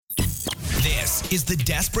This is the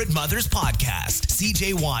Desperate Mothers Podcast.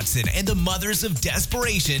 CJ Watson and the Mothers of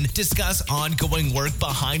Desperation discuss ongoing work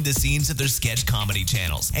behind the scenes of their sketch comedy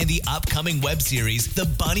channels and the upcoming web series, The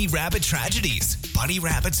Bunny Rabbit Tragedies. Bunny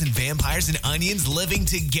rabbits and vampires and onions living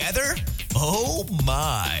together? Oh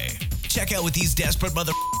my. Check out what these desperate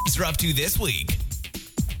mother are up to this week.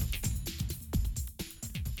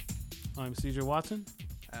 I'm CJ Watson.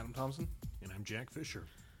 Adam Thompson. And I'm Jack Fisher.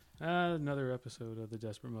 Another episode of the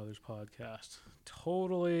Desperate Mothers Podcast.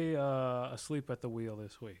 Totally asleep at the wheel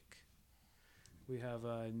this week. We have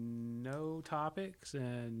no topics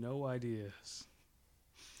and no ideas.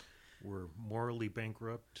 We're morally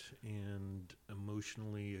bankrupt and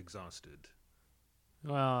emotionally exhausted.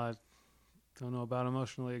 Well, I don't know about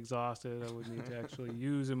emotionally exhausted. I would need to actually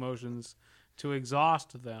use emotions to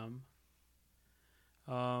exhaust them.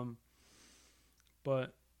 But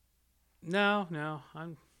no,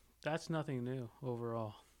 that's nothing new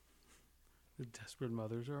overall. The desperate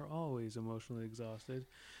mothers are always emotionally exhausted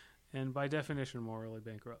and by definition morally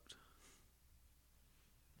bankrupt.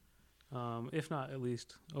 If not at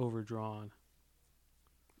least overdrawn.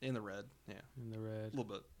 In the red, yeah. In the red. A little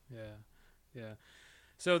bit. Yeah.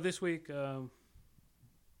 So this week,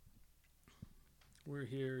 we're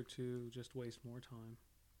here to just waste more time.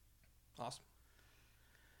 Awesome.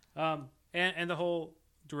 And the whole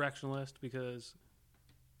directionalist, because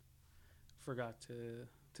forgot to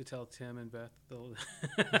tell Tim and Beth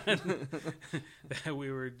that we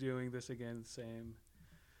were doing this again, same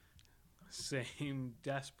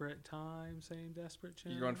desperate time, same desperate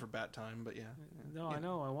channel. You're going for bat time, but yeah. No, yeah. I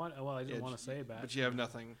know. I didn't want to say bat. But you have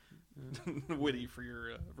nothing witty for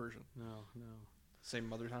your version. No. Same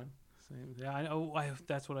mother time? Same. Yeah, I know.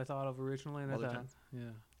 That's what I thought of originally. And Mother I thought, time?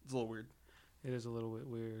 yeah. It's a little weird. It is a little bit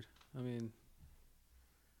weird. I mean,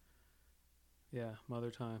 yeah, mother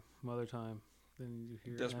time. Then you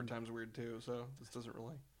hear Desperate time's weird too, so this doesn't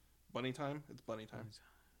really. Bunny time? It's bunny time.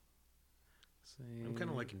 Same. I'm kind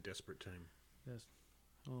of liking desperate time. Yes.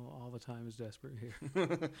 Well, all the time is desperate here.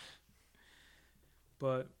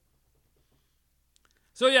 But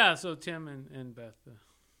so Tim and Beth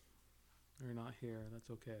are not here. That's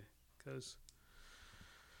okay, because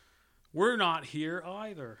we're not here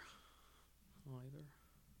either.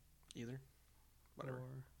 Either? Whatever.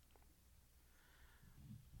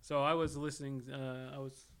 So I was listening. I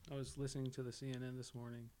was listening to the CNN this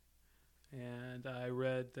morning, and I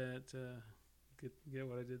read that. Get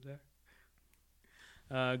what I did there?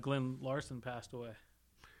 Glenn Larson passed away.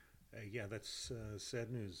 Yeah, that's sad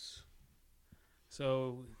news.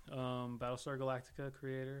 So, Battlestar Galactica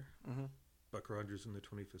creator, Mm-hmm. Buck Rogers in the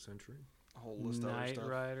 25th century. A whole list of other Knight stuff.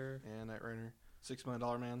 Rider, Yeah, Knight Rider. $6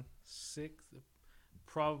 Million Man.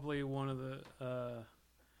 probably one of the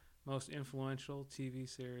most influential TV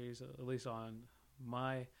series, at least on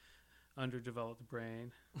my underdeveloped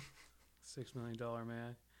brain. $6 Million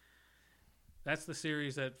Man. That's the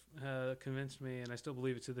series that convinced me, and I still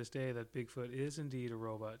believe it to this day, that Bigfoot is indeed a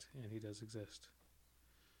robot, and he does exist.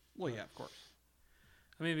 Well, yeah, of course.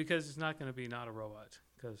 I mean, because it's not going to be not a robot,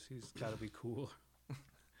 because he's got to be cool.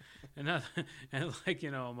 and like,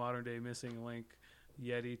 a modern-day missing link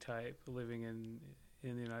Yeti type living in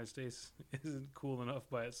the United States isn't cool enough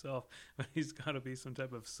by itself, but he's got to be some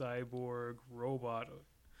type of cyborg robot.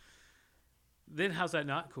 Then how's that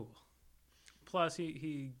not cool? Plus,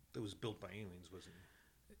 he That was built by aliens, wasn't it?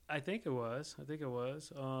 I think it was.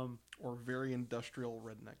 Or very industrial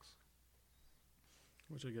rednecks.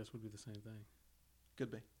 Which I guess would be the same thing. Could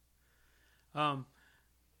be.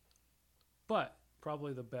 But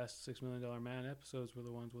probably the best $6 Million Man episodes were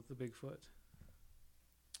the ones with the Bigfoot.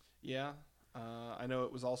 Yeah. I know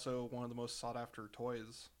it was also one of the most sought after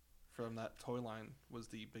toys from that toy line was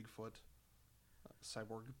the Bigfoot,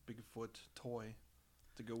 cyborg Bigfoot toy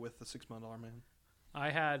to go with the $6 Million Man. I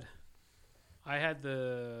had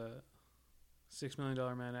the $6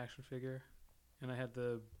 Million Man action figure, and I had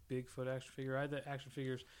the Bigfoot action figure. I had the action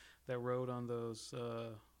figures that rode on those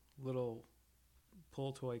little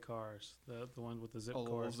pull toy cars, the ones with the zip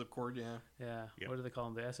cord. Zip cord, yeah. Yeah. Yep. What do they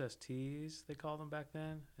call them? The SSTs, they called them back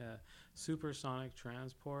then. Yeah. Supersonic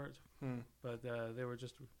Transport. But they were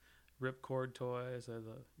just ripcord toys.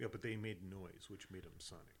 Yeah, but they made noise, which made them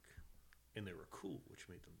sonic. And they were cool, which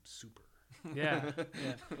made them super. Yeah.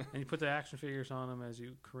 And you put the action figures on them as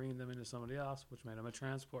you careen them into somebody else, which made them a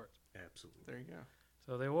transport. Absolutely. There you go.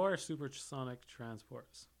 So they were supersonic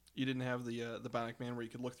transports. You didn't have the Bionic Man where you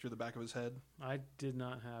could look through the back of his head? I did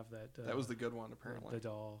not have that. That was the good one, apparently. The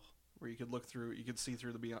doll. Where you could look through, you could see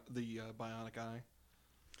through the bionic eye.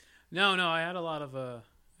 No, I had a lot of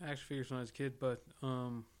action figures when I was a kid, but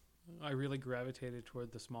I really gravitated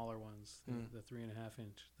toward the smaller ones, Mm. the 3.5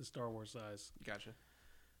 inch, the Star Wars size. Gotcha.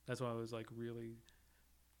 That's why I was like really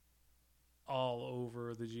all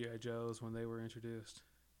over the GI Joes when they were introduced.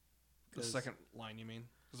 The 'Cause- second line, you mean?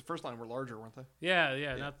 Because the first line were larger, weren't they? Yeah,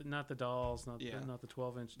 Yeah. not the dolls, not Yeah. the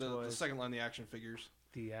 12-inch The toys. second line, the action figures.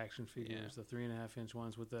 The action figures, the 3.5 inch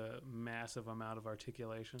ones with the massive amount of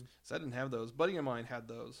articulation. So I didn't have those. Buddy of mine had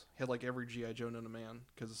those. He had like every GI Joe known to man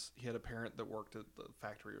because he had a parent that worked at the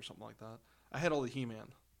factory or something like that. I had all the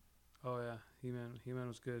He-Man. Oh yeah, He-Man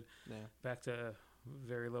was good. Yeah. Back to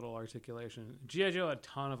very little articulation. GI Joe had a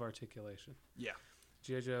ton of articulation. Yeah.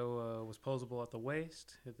 GI Joe was posable at the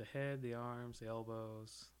waist, at the head, the arms, the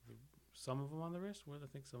elbows. Some of them on the wrist. I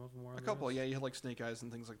think some of them were on A the couple, wrist. yeah. You had like Snake Eyes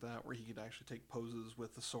and things like that where he could actually take poses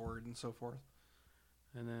with the sword and so forth.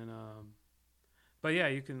 And then, but yeah,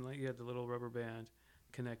 you had the little rubber band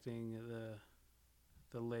connecting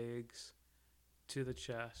the legs to the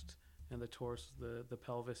chest, and the torso, the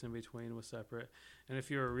pelvis in between was separate. And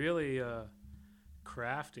if you were really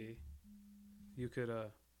crafty, you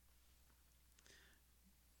could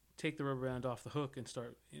take the rubber band off the hook and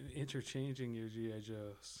start interchanging your GI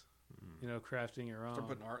Joes. You know, crafting your own. Start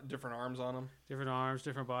putting different arms on them. Different arms,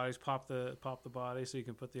 different bodies. Pop the body so you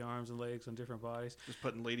can put the arms and legs on different bodies. Just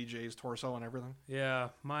putting Lady J's torso on everything. Yeah,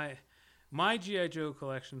 my GI Joe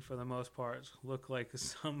collection for the most part looked like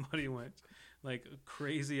somebody went like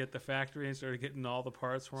crazy at the factory and started getting all the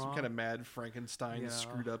parts wrong. Some kind of mad Frankenstein Yeah.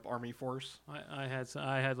 screwed up army force. I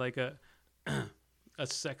had like a a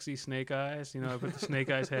sexy Snake Eyes. You know, I put the Snake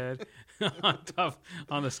Eyes head on top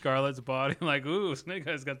on the Scarlet's body. I'm like, ooh, Snake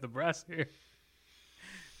Eyes got the breast here.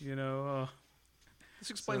 You know. This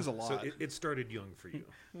explains a lot. So it started young for you,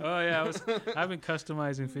 Oh yeah, I've been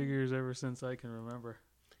customizing figures ever since I can remember.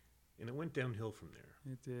 and it went downhill from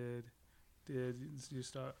there. It did. You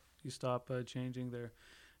stop changing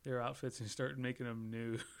their outfits and start making them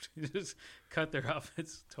nude. You just cut their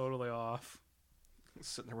outfits totally off.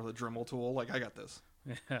 Sitting there with a Dremel tool, like, I got this.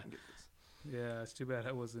 Yeah, I can get this. yeah. It's too bad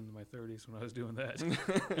I was in my 30s when I was doing that.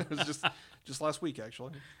 It was just last week,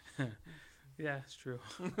 actually. Yeah, it's true.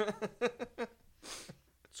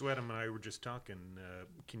 So Adam and I were just talking.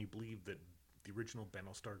 Can you believe that the original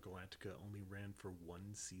Battlestar Galactica only ran for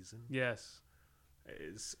one season? Yes.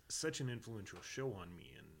 It's such an influential show on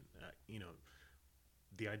me, and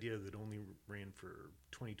the idea that it only ran for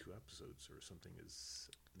 22 episodes or something that's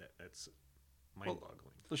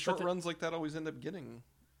mind-boggling. The short the- runs like that always end up getting,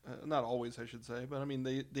 not always, I should say, but I mean,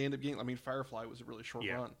 they end up getting, I mean, Firefly was a really short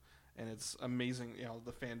Yeah. run, and it's amazing,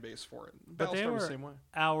 the fan base for it. But they Battlestar was were the same way.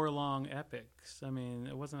 hour-long epics. I mean,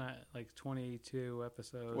 it wasn't like 22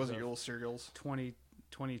 episodes. It wasn't of your little serials.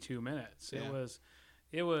 22 minutes. Yeah.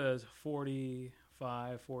 It was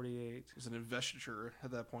 45, 48. It was an investiture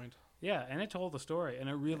at that point. Yeah, and it told the story, and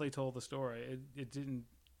it really told the story. It didn't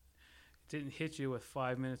hit you with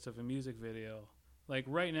 5 minutes of a music video. Like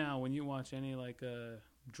right now, when you watch any like a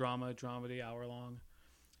dramedy hour-long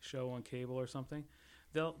show on cable or something,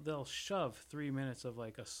 they'll shove 3 minutes of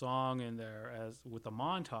like a song in there as with a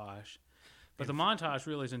montage, but the montage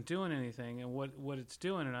really isn't doing anything. And what it's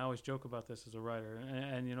doing, and I always joke about this as a writer,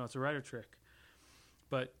 and it's a writer trick.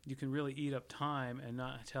 But you can really eat up time and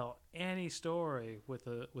not tell any story with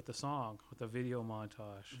a song, with a video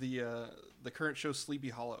montage. The current show Sleepy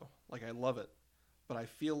Hollow, like, I love it, but I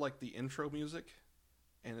feel like the intro music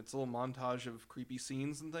and its little montage of creepy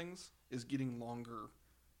scenes and things is getting longer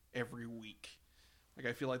every week. Like,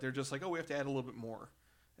 I feel like they're just like, oh, we have to add a little bit more,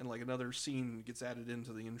 and like another scene gets added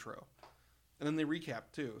into the intro, and then they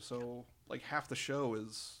recap too. So like half the show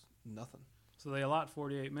is nothing. So they allot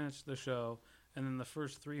 48 minutes to the show, and then the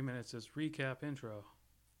first 3 minutes is recap intro.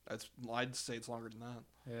 I'd say it's longer than that.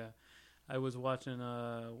 Yeah. I was watching,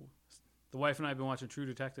 the wife and I have been watching True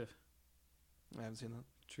Detective. I haven't seen that.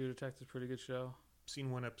 True Detective's a pretty good show.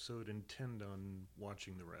 Seen one episode, intend on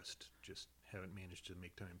watching the rest. Just haven't managed to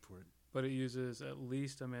make time for it. But it uses at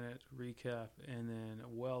least a minute recap and then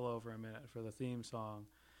well over a minute for the theme song.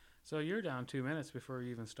 So you're down 2 minutes before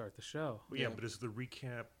you even start the show. Well, yeah, Yeah. but is the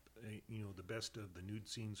recap, the best of the nude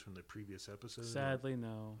scenes from the previous episode? Sadly,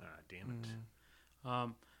 no. Damn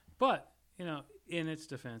it. But, in its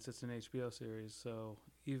defense, it's an HBO series. So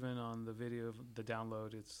even on the video, the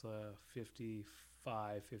download, it's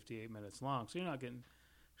 55, 58 minutes long. So you're not getting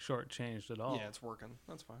shortchanged at all. Yeah, it's working.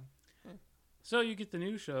 That's fine. So you get the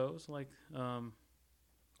new shows, like,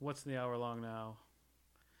 what's the hour long now?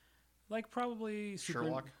 Like probably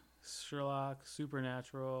Sherlock.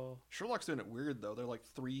 Supernatural. Sherlock's doing it weird though. They're like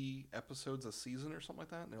 3 episodes a season or something like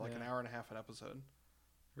that, and they're like an Yeah. hour and a half an episode.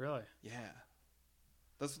 Really? Yeah.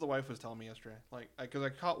 That's what the wife was telling me yesterday. Like, because I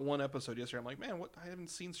caught one episode yesterday. I'm like, man, what? I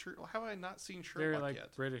haven't seen Sherlock. How have I not seen Sherlock Very like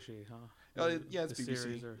yet? Britishy, huh? Yeah, it's The BBC.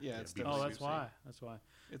 series or- Yeah, it's BBC. definitely Oh, that's BBC. why. That's why.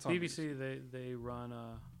 It's on BBC, they run.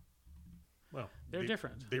 Well, They're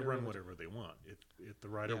different. They They're run really whatever they want. If the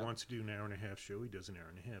writer Yeah. wants to do an hour and a half show, he does an hour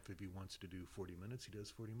and a half. If he wants to do 40 minutes, he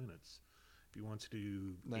does 40 minutes. If he wants to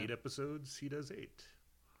do No. 8 episodes, he does 8.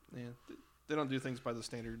 Yeah, they don't do things by the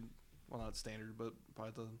standard. Well, not standard, but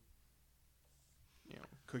by the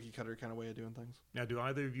cookie cutter kind of way of doing things. Now, do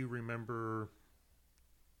either of you remember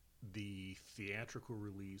the theatrical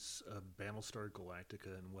release of Battlestar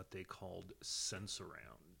Galactica and what they called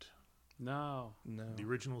Sense-Around? No. No. The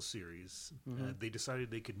original series, Mhm. they decided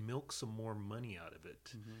they could milk some more money out of it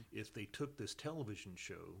Mhm. if they took this television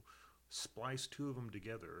show, spliced 2 of them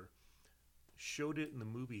together, showed it in the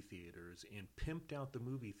movie theaters, and pimped out the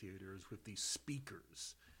movie theaters with these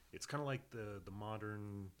speakers. It's kind of like the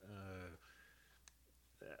modern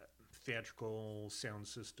theatrical sound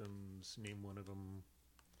systems. Name one of them,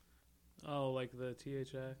 Oh, like the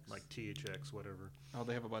THX. like THX, whatever. Oh,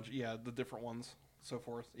 they have a bunch. Yeah, the different ones, so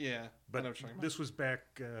forth. Yeah, I But know what you're talking about. this was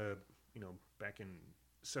back, back in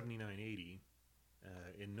 79, 80,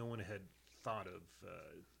 and no one had thought of,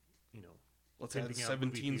 Let's add pimping out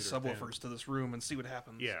movie 17 theater subwoofers to this room and see what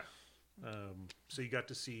happens. Yeah. So you got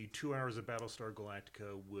to see 2 hours of Battlestar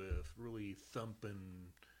Galactica with really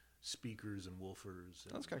thumping speakers and woofers.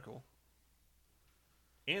 And, That's kind of cool.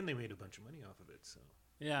 And they made a bunch of money off of it. So,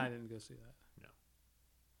 Yeah, I didn't go see that. No.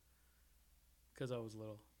 Because I was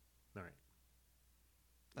little. all right.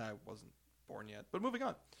 I wasn't born yet, but moving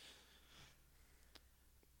on.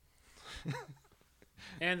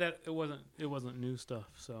 And that it wasn't new stuff,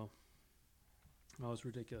 so that was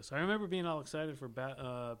ridiculous. I remember being all excited for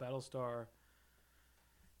Battlestar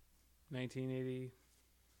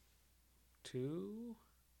 1982,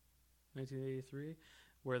 1983,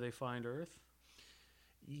 where they find Earth.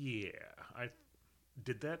 Yeah.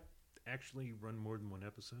 Did that actually run more than 1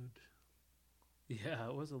 episode? Yeah,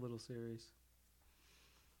 it was a little series.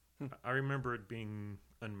 I remember it being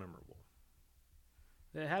unmemorable.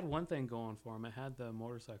 It had one thing going for them. It had the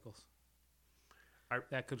motorcycles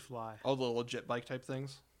that could fly. All the little jet bike type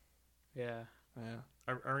things. Yeah. Yeah.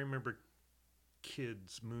 I remember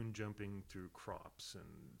kids moon jumping through crops and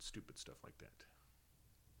stupid stuff like that.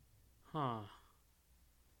 Huh.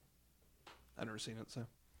 I've never seen it, so.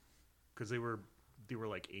 Because they were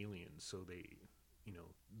like aliens, so they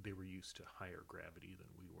were used to higher gravity than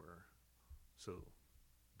we were, so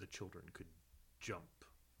the children could jump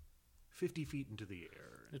 50 feet into the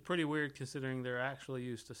air. It's pretty weird considering they're actually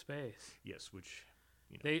used to space. Yes, which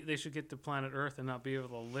They should get to planet Earth and not be able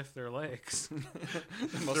to lift their legs.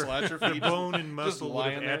 Muscle atrophy. their bone and muscle would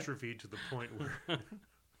have lying there. atrophied to the point where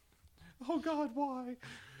Oh, God, why?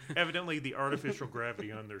 evidently the artificial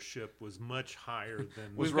gravity on their ship was much higher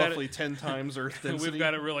than Was We've got roughly 10 times Earth And density. we've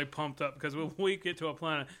got it really pumped up because when we get to a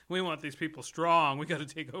planet, we want these people strong. We got to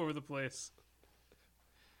take over the place.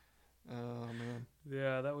 Oh, man.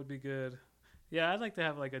 Yeah, that would be good. Yeah, I'd like to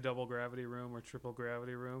have like a double gravity room or triple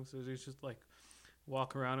gravity room. So you just like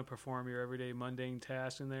walk around and perform your everyday mundane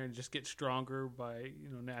tasks in there and just get stronger by,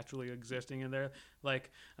 naturally existing in there.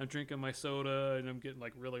 Like I'm drinking my soda and I'm getting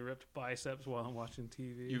like really ripped biceps while I'm watching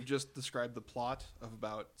TV. You've just described the plot of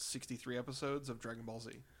about 63 episodes of Dragon Ball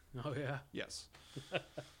Z. Oh, yeah. Yes.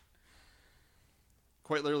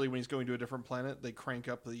 Quite literally, when he's going to a different planet, they crank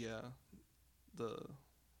up the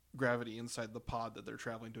gravity inside the pod that they're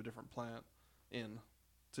traveling to a different planet in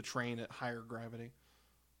to train at higher gravity.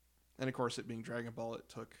 And of course, it being Dragon Ball, it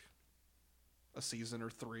took a season or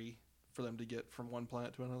 3 for them to get from one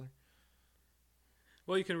planet to another.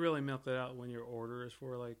 Well, you can really milk that out when your order is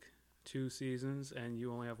for like 2 seasons and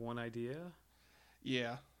you only have one idea.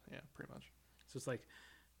 Yeah, pretty much. So it's like,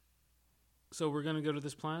 so we're going to go to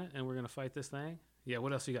this planet and we're going to fight this thing? Yeah,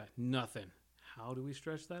 what else you got? Nothing. How do we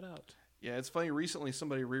stretch that out? Yeah, it's funny. Recently,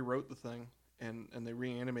 somebody rewrote the thing and they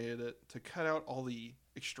reanimated it to cut out all the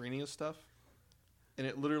extraneous stuff. And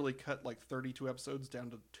it literally cut like 32 episodes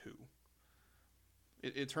down to 2.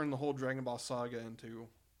 It turned the whole Dragon Ball saga into,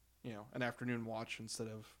 an afternoon watch instead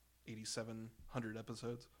of 8,700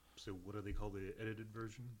 episodes. So what do they call the edited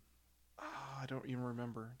version? I don't even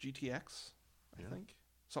remember. GTX, I Yeah. think.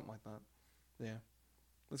 Something like that. Yeah.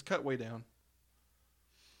 It's cut way down.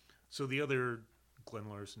 So the other Glenn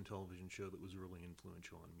Larson television show that was really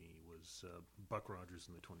influential on me was Buck Rogers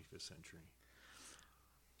in the 25th Century.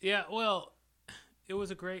 Yeah, well, it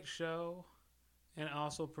was a great show and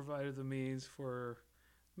also provided the means for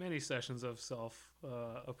many sessions of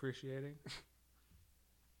self-appreciating.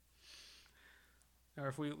 Or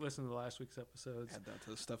if we listen to last week's episodes. Add that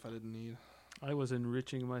to the stuff I didn't need. I was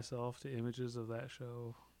enriching myself to images of that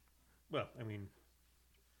show. Well, I mean,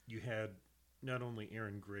 you had not only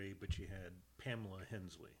Aaron Gray, but you had Pamela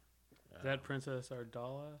Hensley. That Princess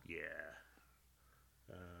Ardala? Yeah.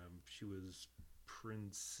 She was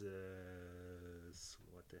Princess...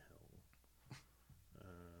 What the hell?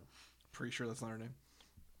 Pretty sure that's not her name.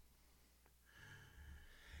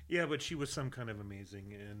 Yeah, but she was some kind of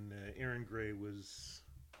amazing, and Aaron Gray was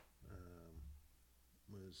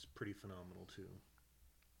pretty phenomenal too.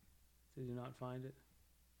 Did you not find it?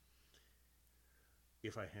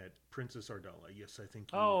 If I had Princess Ardala, yes, I think.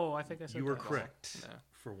 I think I said you were that. correct No.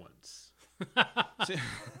 for once. See,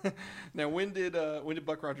 now, when did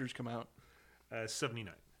Buck Rogers come out?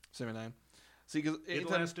 79. 79. See, because It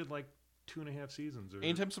lasted like 2.5 seasons. Or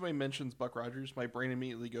anytime somebody mentions Buck Rogers, my brain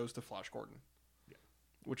immediately goes to Flash Gordon. Yeah.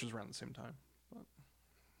 Which was around the same time. But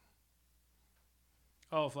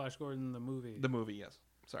Oh, Flash Gordon, the movie. the movie, yes.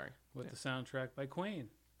 Sorry. with Yeah. the soundtrack by Queen.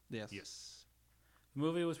 Yes. Yes. The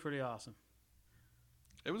movie was pretty awesome.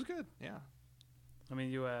 It was good. Yeah. I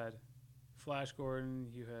mean, you had Flash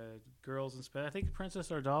Gordon, you had Girls in Space. I think Princess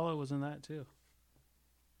Ardala was in that too.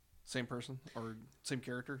 Same person or same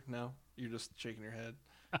character? No, you're just shaking your head.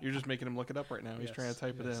 You're just making him look it up right now. He's Yes, trying to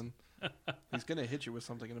type yes. it in. He's gonna hit you with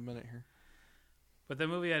something in a minute here. But the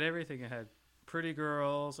movie had everything. It had pretty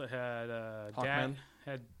girls. It had Hawkmen.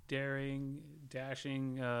 had daring,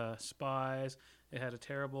 dashing spies. It had a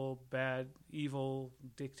terrible, bad, evil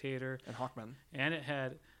dictator, And Hawkman. and it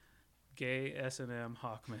had gay S&M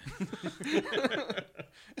Hawkmen.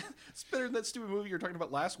 It's better than that stupid movie you were talking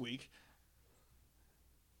about last week.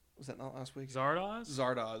 Was that not last week? Zardoz?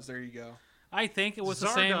 Zardoz. There you go. I think it was the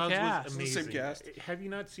same Zardoz cast. was amazing. Same cast. Have you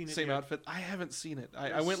not seen it Same yet? outfit. I haven't seen it.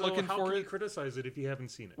 I went So looking how for can you it. criticize it if you haven't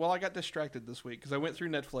seen it? Well, I got distracted this week because I went through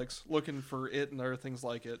Netflix looking for it and other things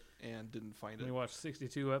like it and didn't find We it. watched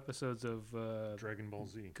 62 episodes of Dragon Ball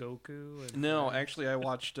Z. Goku. And No, actually, I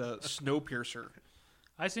watched Snowpiercer.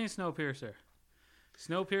 I seen Snowpiercer.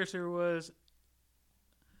 Snowpiercer was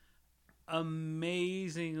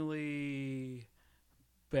amazingly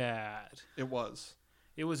bad. It was.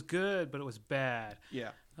 It was good, but it was bad.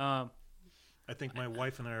 Yeah. I think my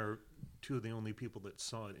wife and I are two of the only people that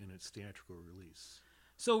saw it in its theatrical release.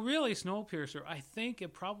 So really, Snowpiercer, I think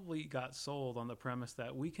it probably got sold on the premise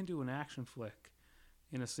that we can do an action flick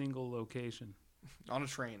in a single location On a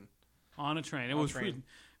train. on a train. It On a was train.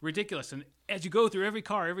 ridiculous. And as you go through every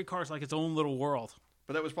car is like its own little world.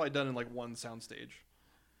 But that was probably done in like one soundstage.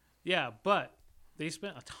 Yeah, but they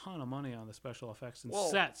spent a ton of money on the special effects and Well-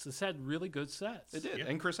 sets. This had really good sets. It did. Yeah.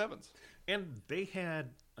 And Chris Evans. And they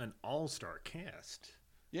had an all-star cast.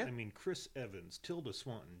 Yeah. I mean, Chris Evans, Tilda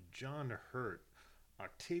Swinton, John Hurt,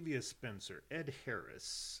 Octavia Spencer, Ed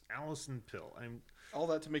Harris, Allison Pill. All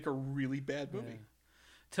that to make a really bad movie. Yeah.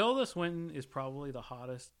 Tilda Swinton is probably the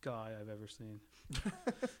hottest guy I've ever seen.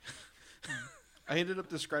 I ended up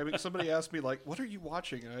describing. Somebody asked me like, "What are you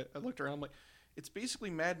watching?" And I looked around. I'm like, "It's basically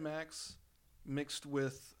Mad Max mixed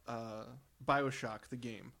with BioShock, the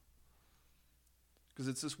game, because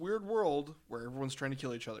it's this weird world where everyone's trying to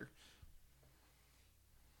kill each other,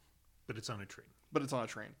 But it's on a train. but it's on a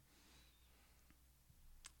train."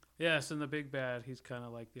 Yes, and the big bad, he's kind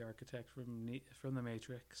of like the architect from the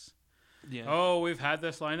Matrix. Yeah. Oh, we've had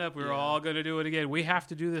this lined up. We're Yeah. all going to do it again. We have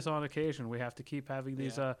to do this on occasion. We have to keep having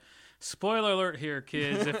these. Yeah. Spoiler alert here,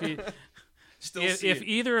 kids. If you, Still if, see if it.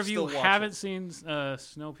 either of Still you watch haven't it. seen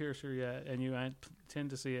Snowpiercer yet, and you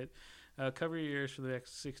tend to see it, cover your ears for the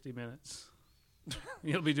next 60 minutes.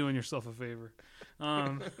 You'll be doing yourself a favor.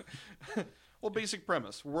 Well, basic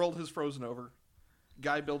premise: world has frozen over.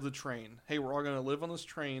 Guy builds a train. Hey, we're all going to live on this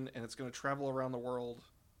train, and it's going to travel around the world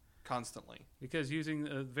constantly. Because using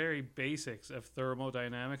the very basics of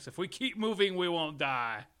thermodynamics, if we keep moving, we won't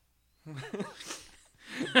die.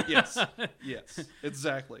 Yes. Yes.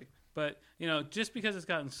 Exactly. But, just because it's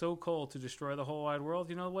gotten so cold to destroy the whole wide world,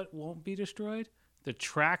 you know what won't be destroyed? The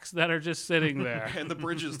tracks that are just sitting there. And the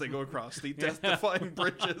bridges they go across, the death-defying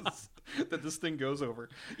bridges that this thing goes over.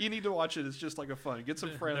 You need to watch it. It's just like a fun. Get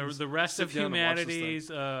some friends. The rest sit of down and watch this thing.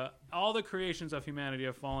 humanity's, all the creations of humanity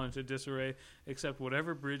have fallen into disarray, except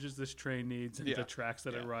whatever bridges this train needs and Yeah. the tracks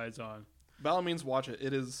that it Yeah. rides on. By all means, watch it.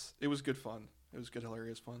 It was good fun. It was good,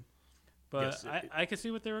 hilarious fun. But Yes, I could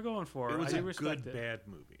see what they were going for. It was I a do respect good, it. bad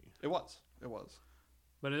movie. It was. It was.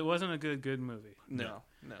 But it wasn't a good movie. No.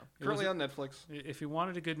 No. It Currently was on Netflix. If you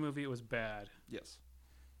wanted a good movie, it was bad. Yes.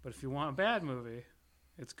 But if you want a bad movie,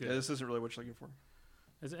 it's good. Yeah, this isn't really what you're looking for.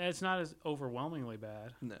 It's not as overwhelmingly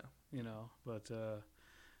bad, No. But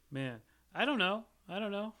man, I don't know.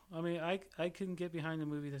 I mean, I can get behind the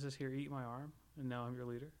movie that says, "Here, eat my arm," and now I'm your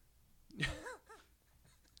leader.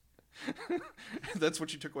 That's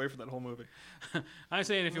what you took away from that whole movie. I'm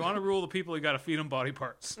saying if you want to rule the people, you got to feed them body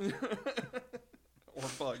parts. Or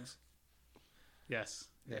bugs. Yes.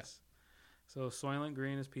 Yeah. Yes. So Soylent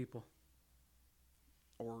Green is people.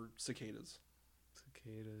 Or cicadas.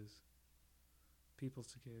 Cicadas. People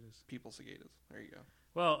cicadas. People cicadas. There you go.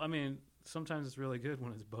 Well, I mean, sometimes it's really good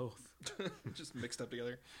when it's both. Just mixed up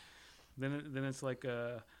together. Then it's like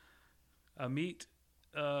a meat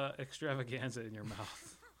extravaganza in your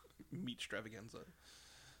mouth. Meat extravaganza.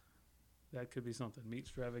 That could be something. Meat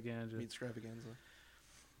extravaganza. Meat extravaganza.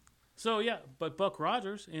 So, yeah, but Buck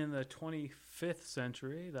Rogers in the 25th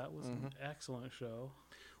century, that was an excellent show.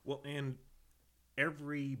 Well, and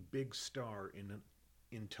every big star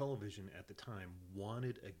in television at the time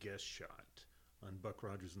wanted a guest shot on Buck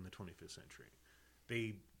Rogers in the 25th century.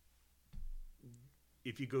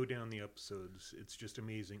 If you go down the episodes, it's just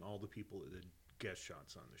amazing all the people that did guest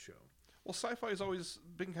shots on the show. Well, sci-fi's always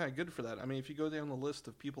been kind of good for that. I mean, if you go down the list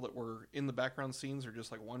of people that were in the background scenes or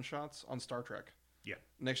just like one-shots on Star Trek. Yeah.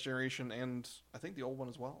 Next Generation, and I think the old one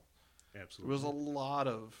as well. Absolutely. There was a lot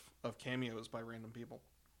of cameos by random people.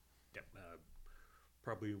 Yeah,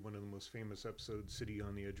 probably one of the most famous episodes, City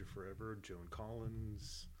on the Edge of Forever, Joan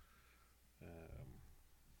Collins.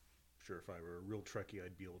 Sure, if I were a real Trekkie,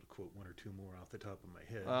 I'd be able to quote one or two more off the top of my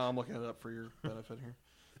head. I'm looking it up for your benefit here.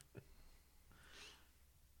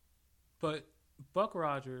 But Buck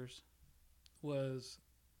Rogers was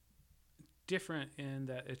different in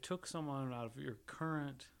that it took someone out of your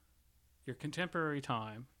contemporary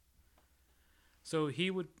time. So he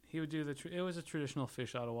would do it was a traditional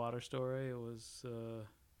fish out of water story. It was,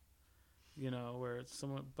 where it's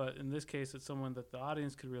someone, but in this case, it's someone that the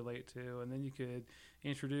audience could relate to, and then you could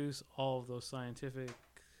introduce all of those science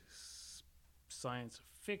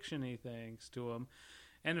fiction-y things to them.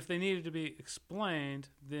 And if they needed to be explained,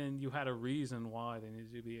 then you had a reason why they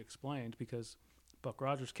needed to be explained, because Buck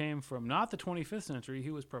Rogers came from not the 25th century.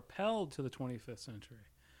 He was propelled to the 25th century.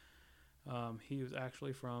 He was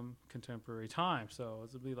actually from contemporary time. So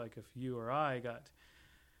it would be like if you or I got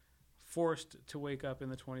forced to wake up in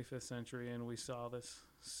the 25th century and we saw this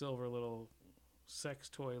silver little sex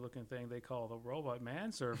toy looking thing they call the robot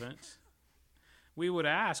manservant. We would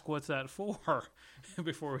ask, what's that for?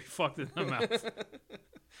 Before we fucked it in the mouth.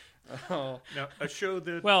 Oh. Now, a show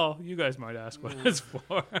that... Well, you guys might ask what it's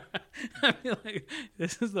for. I mean, like,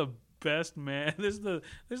 this is the best This is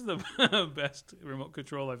the best remote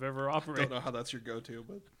control I've ever operated. Don't know how that's your go-to,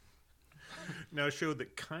 but... Now, a show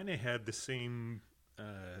that kind of had the same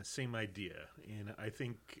idea, and I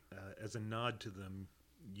think as a nod to them,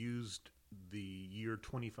 used the year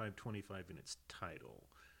 2525 in its title.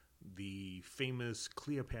 The famous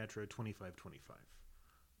Cleopatra 2525.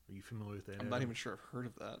 Are you familiar with that? I'm not even sure I've heard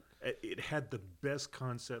of that. It had the best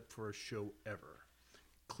concept for a show ever.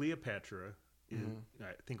 Cleopatra,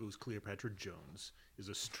 I think it was Cleopatra Jones, is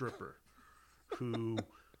a stripper who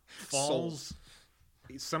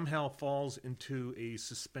somehow falls into a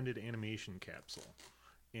suspended animation capsule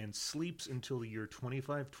and sleeps until the year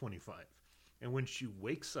 2525. And when she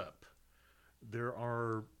wakes up,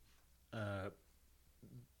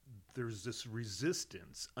 there's this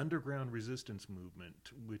underground resistance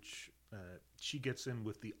movement, which she gets in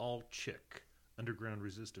with the All-Chick underground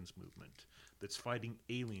resistance movement that's fighting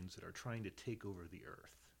aliens that are trying to take over the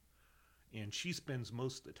Earth. And she spends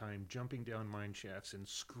most of the time jumping down mine shafts and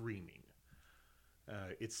screaming.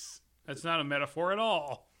 That's not a metaphor at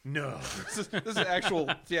all. No. This is an actual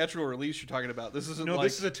theatrical release you're talking about. This isn't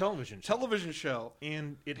this is a television show. Television show.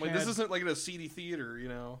 And this isn't like in a seedy theater, you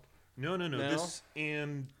know? No.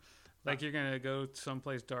 Like you're going to go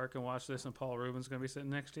someplace dark and watch this and Paul Rubin's going to be sitting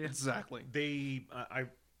next to you? Exactly.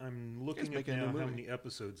 I'm looking at now how many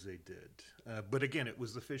episodes they did. But again, it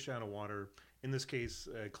was the fish out of water. In this case,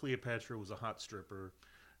 Cleopatra was a hot stripper.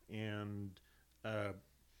 And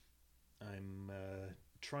I'm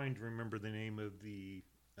trying to remember the name of the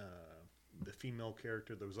female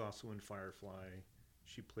character that was also in Firefly.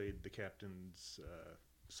 She played the captain's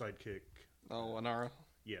sidekick. Oh, Anara?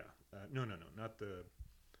 Yeah. No, not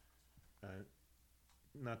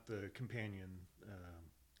the companion.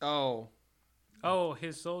 Oh,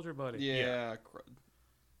 his soldier buddy. Yeah.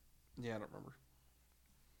 Yeah, I don't remember.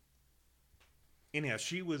 Anyhow,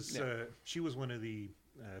 she was one of the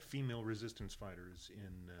female resistance fighters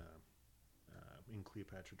in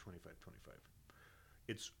Cleopatra 2525.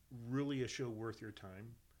 It's really a show worth your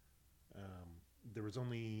time. There was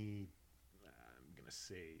only, I'm going to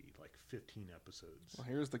say, like 15 episodes. Well,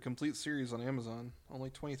 here's the complete series on Amazon. Only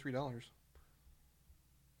 $23.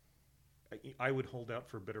 I would hold out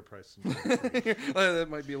for a better price than 23. That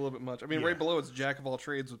might be a little bit much. I mean, Yeah. right below it's Jack of All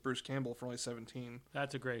Trades with Bruce Campbell for only 17.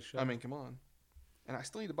 That's a great show. I mean, come on. And I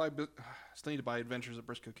still need to buy Adventures of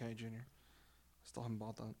Briscoe County Jr. I still haven't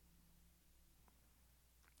bought that.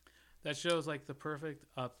 That show's like the perfect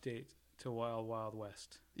update to Wild Wild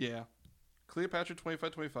West. Yeah. Cleopatra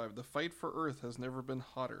 2525. The fight for Earth has never been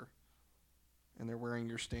hotter. And they're wearing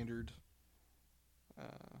your standard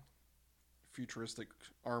futuristic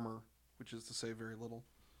armor, which is to say very little.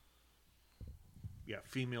 Yeah,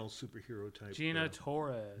 female superhero type. Gina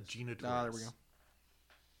Torres. Gina Torres. Ah, there we go.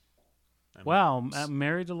 I'm Wow,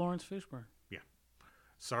 married to Lawrence Fishburne.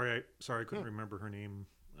 Sorry, I couldn't remember her name.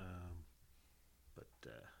 But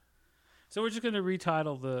So we're just going to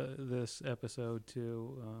retitle this episode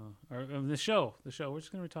to or the show. The show. We're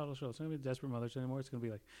just going to retitle the show. It's not going to be Desperate Mothers anymore. It's going to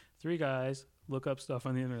be like 3 guys look up stuff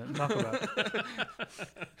on the internet and talk about it.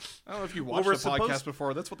 I don't know if you Well, watched we're the podcast supposed-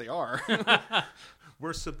 before. That's what they are.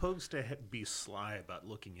 we're supposed to be sly about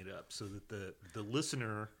looking it up so that the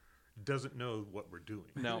listener doesn't know what we're doing.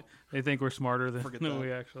 No. They think we're smarter than Forget that.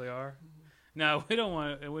 we actually are. No, we don't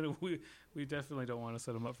want to. We definitely don't want to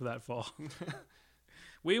set them up for that fall.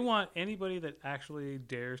 We want anybody that actually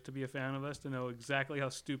dares to be a fan of us to know exactly how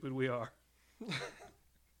stupid we are.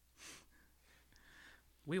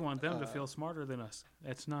 We want them to feel smarter than us.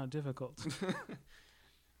 It's not difficult.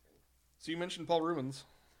 So you mentioned Paul Rubens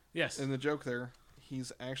Yes. in the joke there.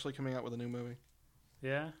 He's actually coming out with a new movie.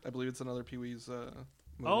 Yeah. I believe it's another Pee Wee's movie.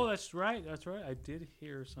 Oh, that's right. That's right. I did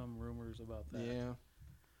hear some rumors about that. Yeah.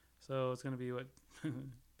 So it's going to be what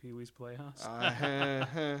Pee Wee's Playhouse.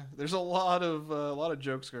 There's a lot of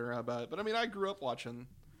jokes going around about it, but I mean, I grew up watching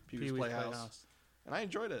Pee Wee's Playhouse, and I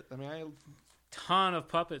enjoyed it. I mean, Ton of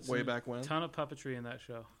puppets. way and back when. Ton of puppetry in that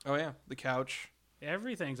show. Oh yeah, the couch,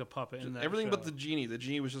 Everything's a puppet in that everything show. but the genie. The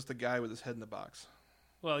genie was just a guy with his head in the box.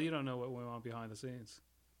 Well, you don't know what went on behind the scenes.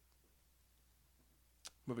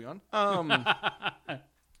 Moving on.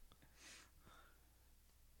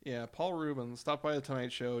 Yeah, Paul Rubens stopped by the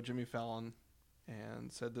Tonight Show, Jimmy Fallon,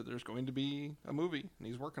 and said that there's going to be a movie, and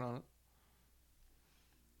he's working on it.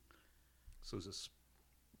 So is this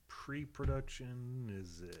pre-production?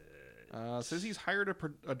 Is it? Says he's hired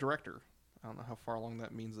a director. I don't know how far along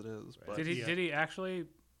that means it is, but Did he? Yeah. Did he actually?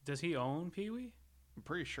 Does he own Pee Wee? I'm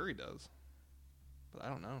pretty sure he does. But I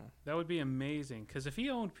don't know. That would be amazing. Because if he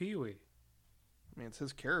owned Pee Wee, I mean, it's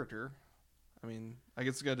his character. I mean, I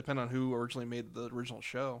guess it's got to depend on who originally made the original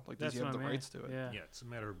show. Like, does that's he have what the I mean. rights to it? Yeah. Yeah, it's a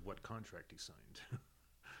matter of what contract he signed.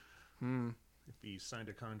 Hmm. If he signed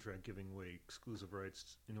a contract giving away exclusive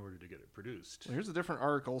rights in order to get it produced. Well, here's a different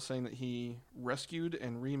article saying that he rescued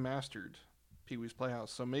and remastered Pee Wee's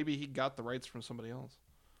Playhouse. So maybe he got the rights from somebody else.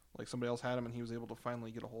 Like, somebody else had him, and he was able to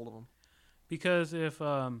finally get a hold of them. Because if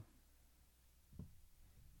the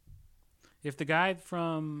guy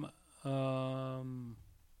from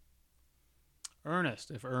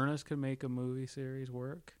Ernest, if Ernest could make a movie series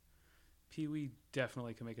work, Pee Wee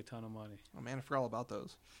definitely can make a ton of money. Oh, man, I forgot all about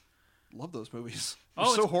those. Love those movies. Oh,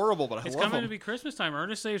 They're so it's- horrible, but I It's love coming them. to be Christmas time.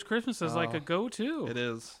 Ernest Saves Christmas is like Oh, a go-to. It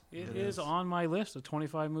is. It is on my list of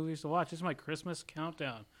 25 movies to watch. It's my Christmas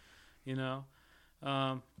countdown, you know.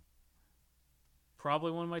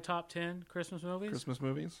 Probably one of my top 10 Christmas movies. Christmas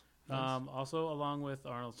movies. Nice. Also, along with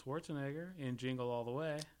Arnold Schwarzenegger in Jingle All the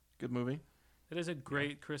Way. Good movie. It is a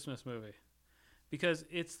great Christmas movie because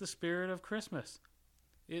it's the spirit of Christmas.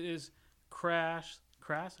 It is crass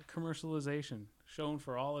commercialization shown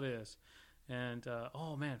for all it is. And,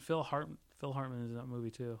 oh, man, Phil Hartman is in that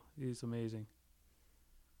movie, too. He's amazing.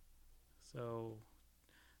 So,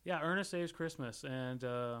 yeah, Ernest Saves Christmas. And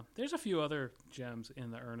there's a few other gems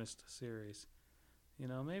in the Ernest series. You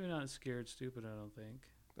know, maybe not Scared Stupid, I don't think.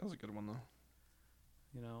 That was a good one, though.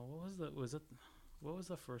 You know, what was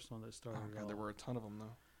the first one that started Oh, it God, all? there were a ton of them,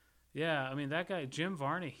 though. Yeah, I mean, that guy, Jim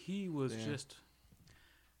Varney, he was Yeah. just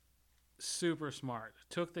super smart.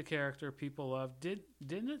 Took the character people loved.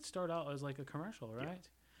 Didn't it start out as like a commercial, right?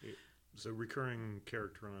 It's a recurring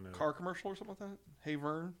character on a Car commercial or something like that? Hey,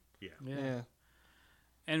 Vern? Yeah.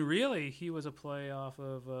 And really, he was a play off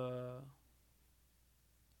of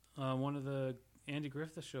one of the Andy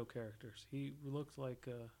Griffith Show characters. He looked like...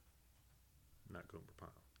 not Gomer Pyle.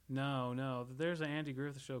 No. There's an Andy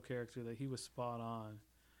Griffith Show character that he was spot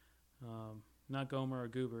on. Not Gomer or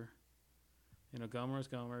Goober. You know, Gomer is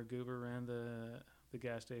Gomer. Goober ran the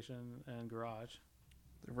gas station and garage.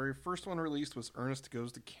 The very first one released was Ernest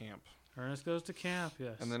Goes to Camp. Ernest Goes to Camp,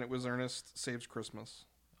 yes. And then it was Ernest Saves Christmas.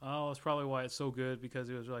 Oh, that's probably why it's so good, because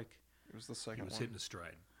it was like... It was the He second was one. hitting a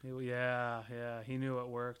stride. Yeah. He knew it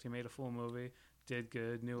worked. He made a full movie. Did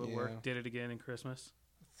good. Knew it Yeah. worked. Did it again in Christmas.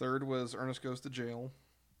 Third was Ernest Goes to Jail.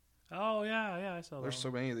 Oh yeah, I saw that. There's so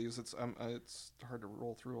one. many of these. It's hard to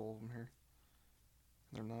roll through all of them here.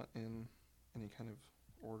 They're not in any kind of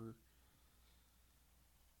order.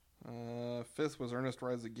 Fifth was Ernest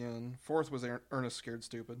Rides Again. Fourth was Ernest Scared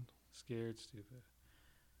Stupid. Scared Stupid.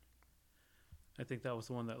 I think that was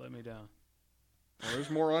the one that let me down. Well, there's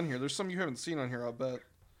more on here. There's some you haven't seen on here, I'll bet.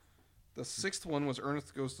 The sixth one was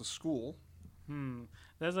Ernest Goes to School.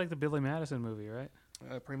 That's like the Billy Madison movie, right?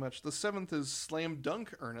 Pretty much. The seventh is Slam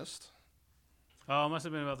Dunk Ernest. Oh, it must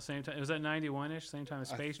have been about the same time. Was that 91-ish? Same time as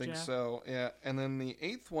Space Jam? I think so, yeah. And then the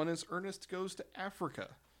eighth one is Ernest Goes to Africa.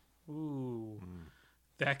 Ooh.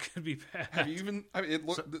 That could be bad. Have you even... I mean,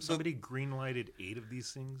 Somebody green-lighted 8 of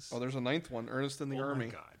these things? Oh, there's a ninth one, Ernest in the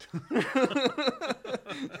Army. My God.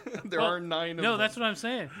 There are 9 of them. No, that's what I'm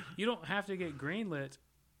saying. You don't have to get greenlit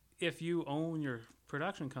if you own your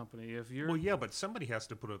production company. If you're... Well, yeah, but somebody has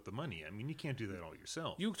to put up the money. I mean, you can't do that all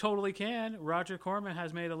yourself. You totally can. Roger Corman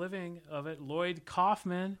has made a living of it. Lloyd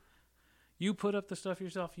Kaufman. You put up the stuff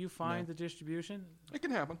yourself. You find the distribution. It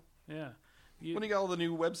can happen. Yeah. When you got all the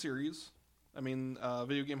new web series, I mean,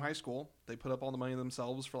 Video Game High School, they put up all the money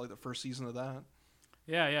themselves for like the first season of that.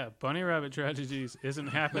 Yeah. Bunny Rabbit Tragedies isn't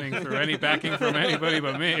happening for any backing from anybody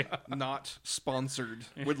but me. Not sponsored.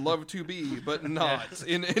 Would love to be, but not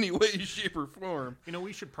in any way, shape, or form. You know,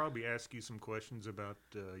 we should probably ask you some questions about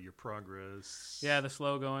your progress. Yeah, the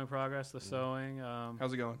slow going progress, the sewing.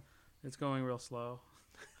 How's it going? It's going real slow.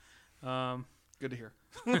 Good to hear.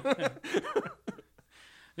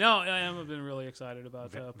 No, I have been really excited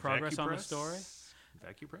about progress on the story.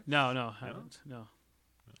 VacuPress? No, haven't. No.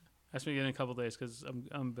 Ask me again in a couple days because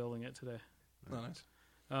I'm building it today. Oh,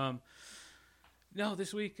 nice. No,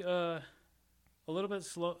 this week a little bit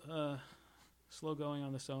slow going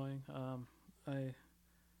on the sewing. I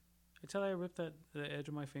tell you, I ripped the edge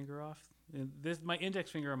of my finger off. And my index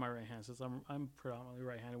finger on my right hand, since I'm predominantly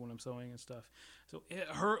right-handed when I'm sewing and stuff. So it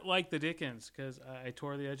hurt like the dickens because I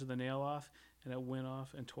tore the edge of the nail off and it went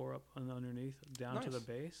off and tore up underneath down to the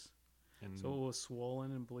base. And so it was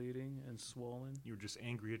swollen and bleeding and swollen. You were just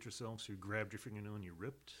angry at yourself, so you grabbed your fingernail and you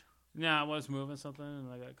ripped? No, I was moving something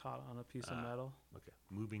and I got caught on a piece of metal. Okay,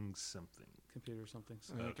 moving something. Computer or something.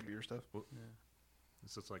 So. Computer stuff. Well,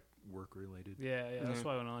 so it's like work-related? Yeah. That's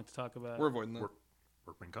why I don't like to talk about We're avoiding that.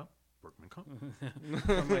 Workman comp? Workman comp?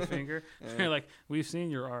 on my finger. They're like, we've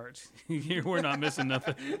seen your art. We're not missing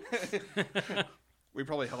nothing. We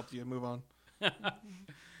probably helped you move on.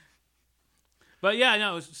 But yeah,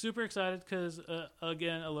 no, I was super excited because,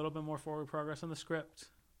 again, a little bit more forward progress on the script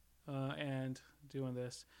and doing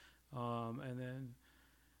this. And then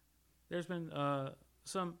there's been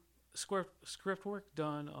some script work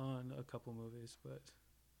done on a couple movies, but,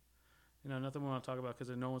 nothing we want to talk about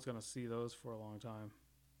because no one's going to see those for a long time.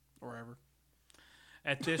 Or ever.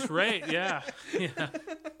 At this rate, yeah.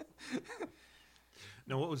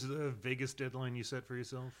 Now, what was the Vegas deadline you set for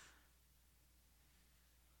yourself?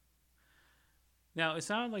 Now, it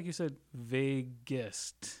sounded like you said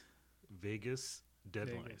Vegas. Vegas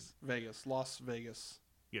deadline. Vegas. Las Vegas.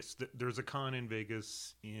 Yes, there's a con in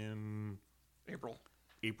Vegas in... April?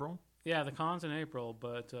 Yeah, the con's in April,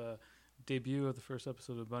 but debut of the first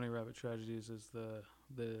episode of Bunny Rabbit Tragedies is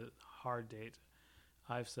the hard date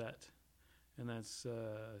I've set. And that's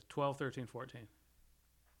 12, 13, 14.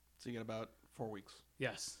 So you get about 4 weeks.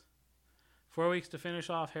 Yes. 4 weeks to finish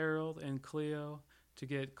off Harold and Cleo, to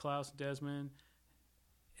get Klaus, Desmond,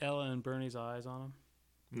 Ella, and Bernie's eyes on them.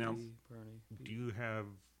 Now, Bernie. Do you have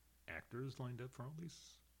actors lined up for all these?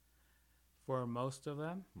 For most of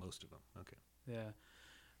them? Most of them, okay. Yeah.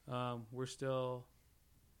 We're still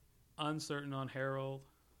uncertain on Harold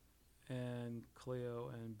and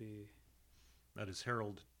Cleo and B. Now, does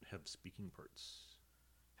Harold have speaking parts?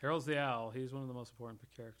 Harold's the owl. He's one of the most important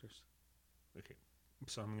characters. Okay.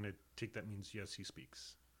 So I'm going to take that means yes, he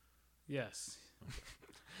speaks. Yes. Okay.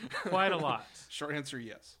 Quite a lot. Short answer,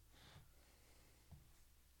 yes.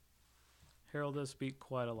 Harold does speak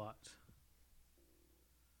quite a lot.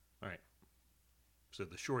 All right. So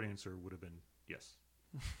the short answer would have been yes.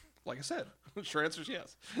 Like I said, short answer is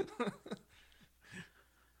yes.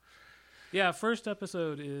 Yeah, first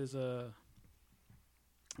episode is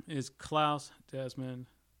Klaus, Desmond,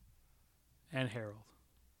 and Harold.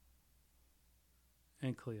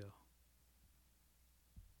 And Cleo.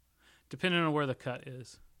 Depending on where the cut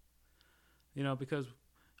is. Because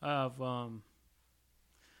I have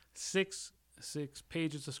 6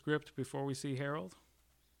 pages of script before we see Harold.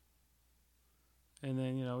 And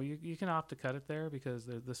then, you can opt to cut it there because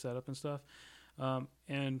the setup and stuff.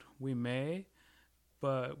 And we may,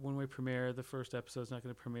 but when we premiere, the first episode's not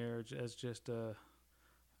going to premiere as just a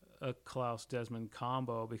Klaus Desmond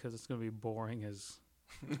combo because it's going to be boring as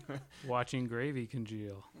watching gravy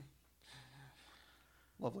congeal.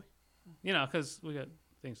 Lovely. You know, because we got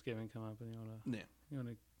Thanksgiving coming up, and Yeah. you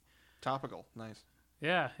wanna, Topical. Nice.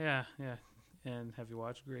 yeah. And have you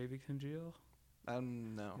watched gravy congeal?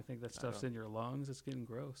 No. You think that I stuff's don't. in your lungs? It's getting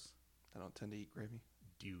gross, I don't tend to eat gravy.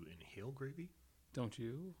 Do you inhale gravy? don't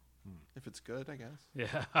you? If it's good, I guess.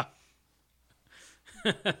 Yeah.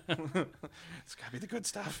 It's gotta be the good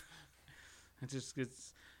stuff. It just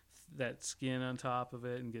gets that skin on top of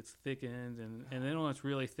it and gets thickened, and then when it's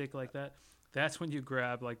really thick like that, that's when you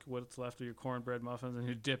grab like what's left of your cornbread muffins and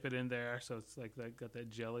you dip it in there, so it's like that got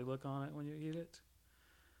that jelly look on it when you eat it.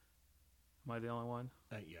 Am I the only one?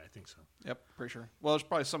 Yeah, I think so. Yep, pretty sure. Well, there's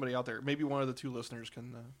probably somebody out there. Maybe one of the two listeners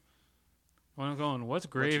can. When I'm going, what's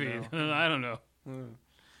Let you gravy? know. I don't know. Mm.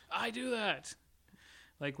 I do that.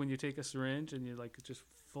 Like when you take a syringe and you like just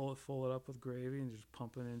full it up with gravy and just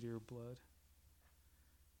pump it into your blood.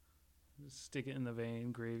 Just stick it in the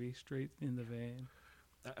vein, gravy straight in the vein.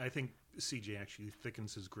 I think CJ actually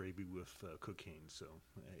thickens his gravy with cocaine, so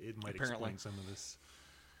it might Apparently. explain some of this.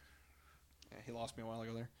 Yeah, he lost me a while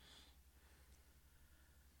ago there.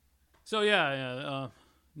 So yeah,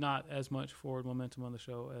 not as much forward momentum on the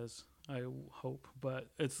show as I hope, but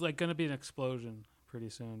it's like going to be an explosion pretty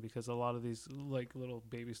soon because a lot of these like little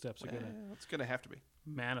baby steps are going to It's gonna have to be.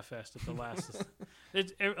 manifest at the last.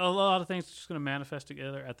 A lot of things are just going to manifest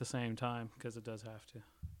together at the same time because it does have to.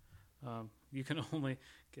 You can only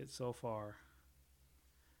get so far,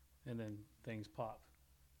 and then things pop.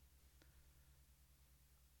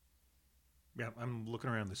 Yeah, I'm looking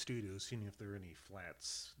around the studio, seeing if there are any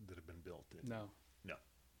flats that have been built. No.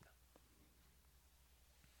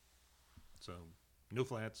 So, no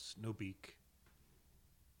flats, no beak,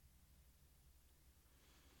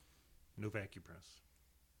 no vacuum press.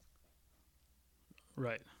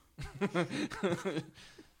 Right.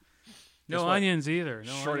 Guess No what? onions either.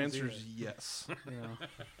 No Short onions answer either. is yes. You know.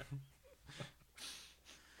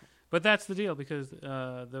 But that's the deal because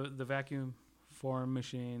the vacuum form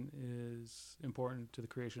machine is important to the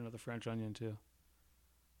creation of the French onion too.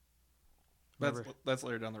 Remember? That's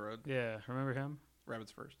later down the road. Yeah, remember him?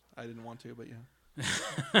 Rabbits first. I didn't want to, but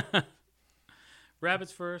yeah.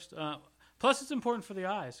 Rabbits first. Plus, it's important for the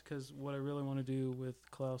eyes because what I really want to do with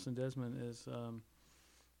Klaus and Desmond is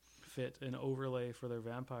fit an overlay for their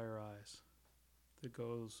vampire eyes that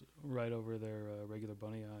goes right over their regular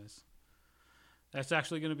bunny eyes. That's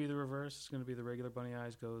actually going to be the reverse. It's going to be the regular bunny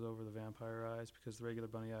eyes goes over the vampire eyes because the regular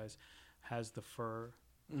bunny eyes has the fur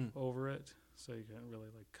over it, so you can't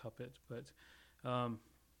really like cup it. But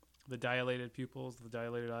the dilated pupils, the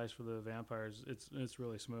dilated eyes for the vampires, it's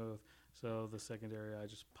really smooth. So the secondary eye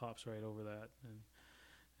just pops right over that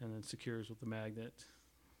and then secures with the magnet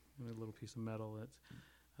and a little piece of metal that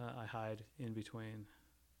I hide in between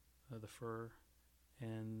the fur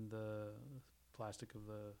and the plastic of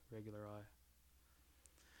the regular eye.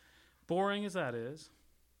 Boring as that is.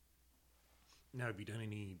 Now, have you done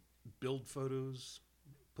any build photos,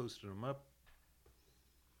 posted them up?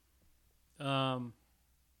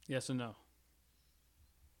 Yes and no.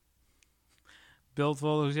 Build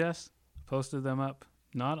photos, yes. Posted them up.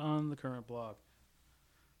 Not on the current blog.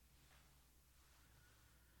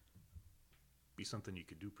 Be something you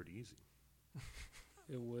could do pretty easy.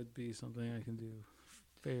 It would be something I can do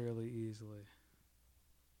fairly easily.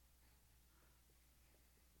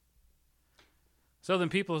 So then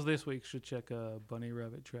people this week should check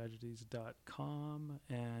bunnyrabbittragedies.com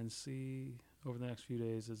and see over the next few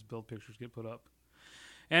days as build pictures get put up.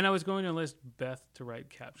 And I was going to enlist Beth to write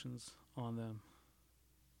captions on them.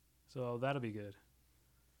 So that'll be good.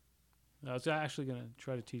 I was actually going to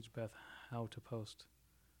try to teach Beth how to post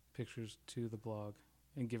pictures to the blog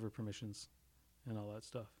and give her permissions and all that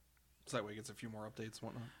stuff. So that way it gets a few more updates and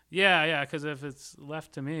whatnot. Yeah, because if it's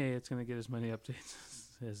left to me, it's going to get as many updates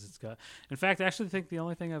as it's got. In fact, I actually think the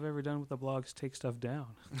only thing I've ever done with the blog is take stuff down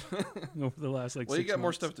over the last Well, 6 you got more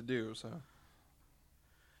months. stuff to do, so.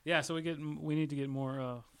 Yeah, so we need to get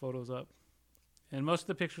more photos up. And most of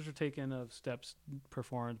the pictures are taken of steps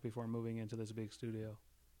performed before moving into this big studio.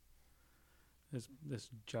 This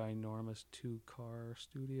ginormous 2-car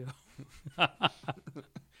studio.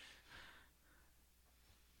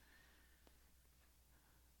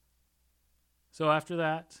 So after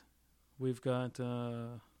that, we've got...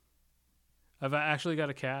 I've actually got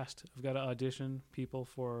a cast. I've got to audition people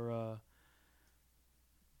for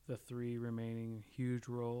the 3 remaining huge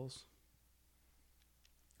roles.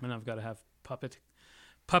 And I've got to have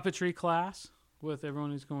puppetry class with everyone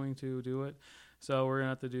who's going to do it. So we're going to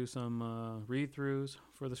have to do some read-throughs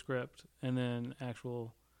for the script and then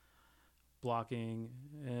actual blocking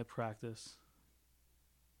and practice.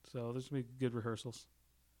 So there's going to be good rehearsals.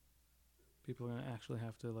 People are going to actually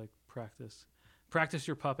have to like practice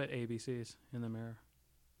your puppet ABCs in the mirror.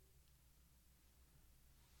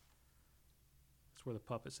 That's where the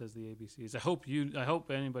puppet says the ABCs. I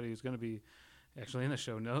hope anybody who's going to be actually in the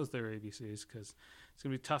show knows their ABCs, because it's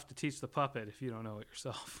going to be tough to teach the puppet if you don't know it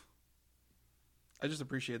yourself. I just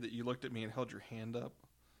appreciate that you looked at me and held your hand up.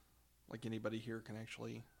 Like anybody here can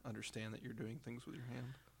actually understand that you're doing things with your hand.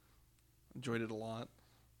 Enjoyed it a lot.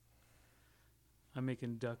 I'm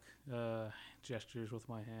making duck gestures with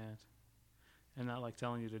my hand. And not like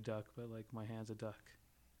telling you to duck, but like my hand's a duck.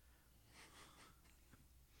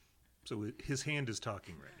 So his hand is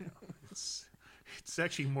talking right now. It's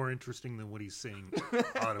actually more interesting than what he's saying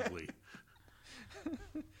audibly.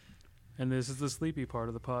 And this is the sleepy part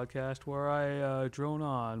of the podcast where I drone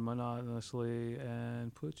on monotonously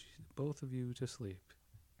and put both of you to sleep.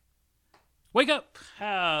 Wake up!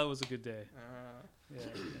 Ah, it was a good day. Yeah.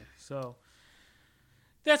 So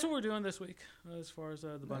that's what we're doing this week as far as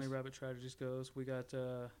the Bunny Rabbit Tragedies goes. We got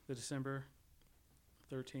the December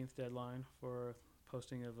 13th deadline for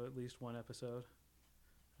posting of at least one episode.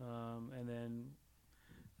 And then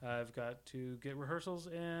I've got to get rehearsals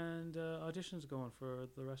and auditions going for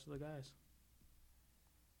the rest of the guys.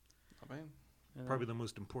 Oh, man. And Probably the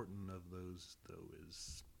most important of those, though,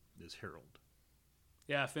 is Harold.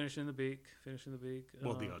 Yeah, finishing the beak.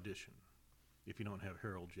 Well, the audition. If you don't have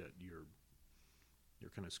Harold yet, you're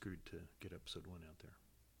kind of screwed to get episode 1 out there.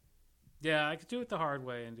 Yeah, I could do it the hard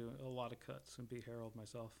way and do a lot of cuts and be Harold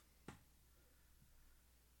myself.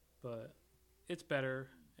 But it's better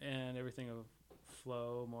and everything will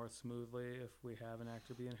flow more smoothly if we have an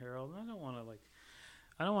actor being Harold. And I don't want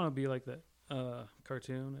to be like that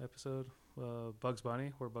cartoon episode, Bugs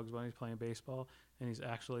Bunny, where Bugs Bunny's playing baseball and he's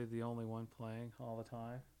actually the only one playing all the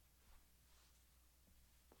time.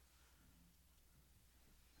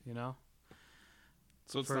 You know?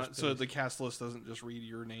 So it's First not. So base. the cast list doesn't just read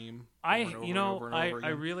your name. I over and over and over I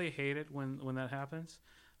again? really hate it when that happens.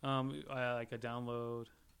 I download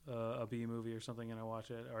a B movie or something and I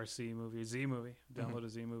watch it, or a Z movie, download a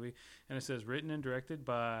Z movie, and it says written and directed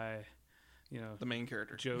by, the main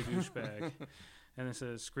character, Joe Douchebag, and it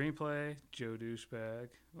says screenplay Joe Douchebag.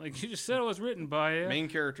 Like you just said, it was written by it. main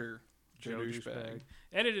character, Joe Douchebag.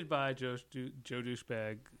 Edited by Joe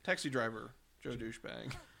Douchebag. Taxi driver, Joe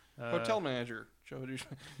Douchebag. Hotel manager, Joe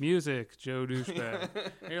Douchebag. Music, Joe Douchebag.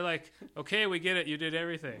 And you're like, okay, we get it. You did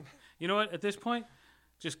everything. You know what? At this point,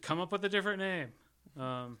 just come up with a different name.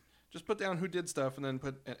 Just put down who did stuff and then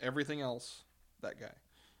put everything else, that guy.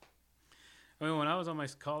 I mean, when I was on my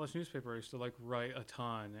college newspaper, I used to write a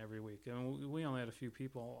ton every week. And we only had a few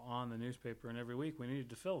people on the newspaper, and every week we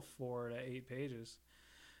needed to fill 4 to 8 pages.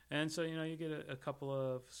 And so, you get a couple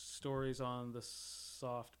of stories on the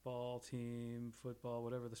softball team, football,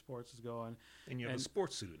 whatever the sports is going. And you have a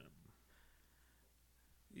sports pseudonym.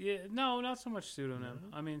 Yeah, no, not so much pseudonym.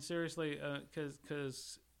 No? I mean, seriously,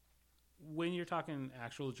 because when you're talking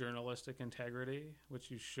actual journalistic integrity,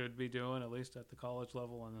 which you should be doing, at least at the college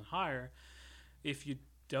level and then higher, if you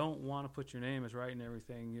don't want to put your name as right and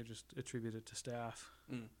everything, you just attribute it to staff.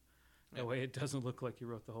 Mm. That way it doesn't look like you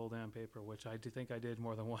wrote the whole damn paper, which I do think I did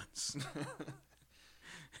more than once.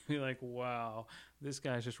 Be like, wow, this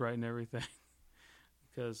guy's just writing everything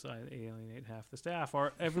because I alienate half the staff.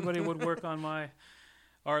 Or everybody would work on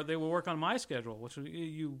they would work on my schedule, which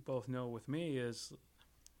you both know with me is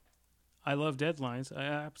I love deadlines. I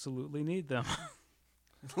absolutely need them.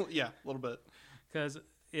 Yeah, a little bit. Because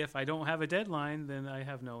if I don't have a deadline, then I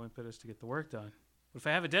have no impetus to get the work done. But if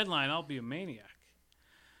I have a deadline, I'll be a maniac.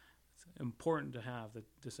 It's important to have the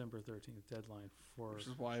December 13th deadline for... Which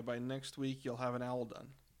is why by next week you'll have an owl done.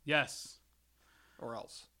 Yes. Or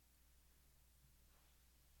else.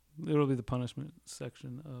 It'll be the punishment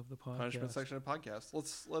section of the podcast. Punishment section of the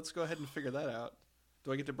podcast. Let's go ahead and figure that out.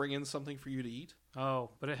 Do I get to bring in something for you to eat?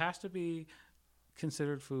 Oh, but it has to be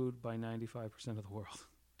considered food by 95% of the world.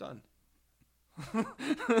 Done.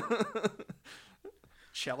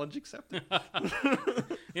 Challenge accepted.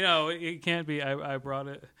 It can't be. I brought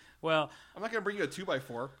it. Well, I'm not going to bring you a 2x4.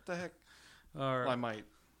 What the heck? or Well, I might.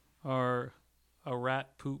 or a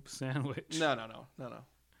rat poop sandwich. No. It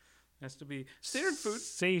has to be Standard food.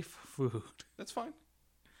 safe food. That's fine.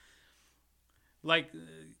 Like,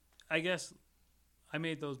 I guess I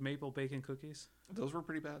made those maple bacon cookies, Those were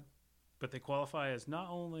pretty bad. but they qualify as not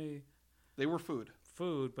only They were food.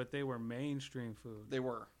 food, but they were mainstream food. They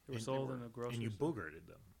were. They were sold in the grocery And you store. bogarted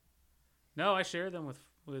them. No, I shared them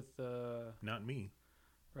with Not me.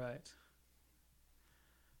 right.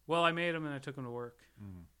 Well, I made them and I took them to work,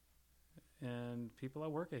 and people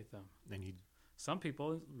at work ate them. And you, Some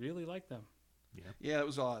people really liked them. Yeah, it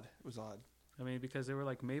was odd. It was odd. I mean, because they were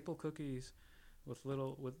like maple cookies with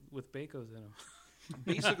little with bacos in them.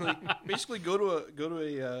 Basically, go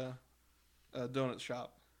to a donut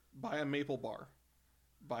shop, buy a maple bar,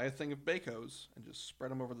 buy a thing of Bacos, and just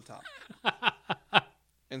spread them over the top,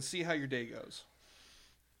 and see how your day goes.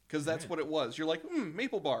 Because that's what it was. You're like,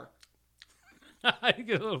 maple bar. You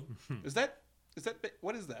get a little- Is that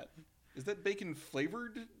what is that? Is that bacon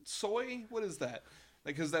flavored soy? What is that?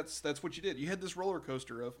 Because that's what you did. You had this roller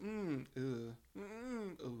coaster of no.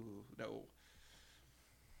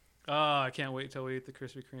 Oh, I can't wait till we eat the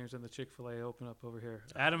Krispy Kremes and the Chick-fil-A open up over here.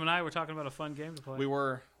 Adam and I were talking about a fun game to play. We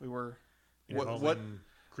were. What? Involving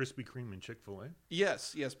Krispy Kreme and Chick-fil-A?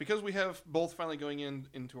 Yes, because we have both finally going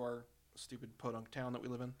into our stupid podunk town that we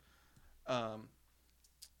live in.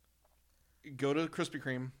 Go to Krispy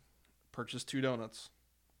Kreme, purchase 2 donuts.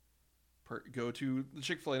 Go to the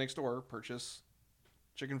Chick-fil-A next door, purchase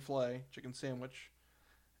chicken fillet, chicken sandwich,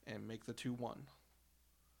 and make the 2 one.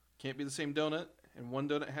 Can't be the same donut, and one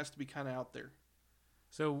donut has to be kind of out there.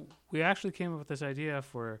 So we actually came up with this idea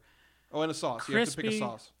for Oh, and a sauce. You have to pick a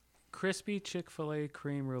sauce. crispy Chick-fil-A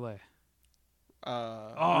cream brulee.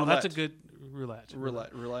 Roulette. That's a good roulette.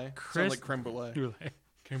 Roulette. Sounds Crisp- like creme brulee. Roulette.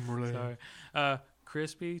 Creme brulee. Sorry.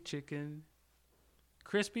 Crispy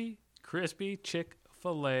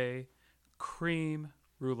Chick-fil-A cream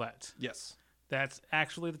roulette. Yes. That's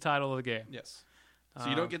actually the title of the game. Yes. So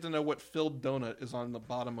you don't get to know what filled donut is on the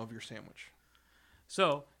bottom of your sandwich.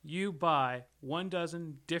 So you buy 1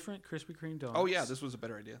 dozen different Krispy Kreme donuts. Oh, yeah, this was a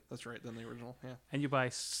better idea. That's right, than the original. Yeah. And you buy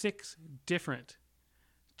 6 different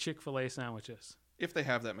Chick-fil-A sandwiches. If they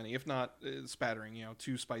have that many. If not, spattering,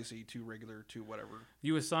 2 spicy, 2 regular, 2 whatever.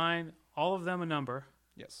 You assign all of them a number,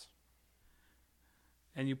 Yes.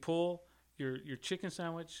 and you pull your chicken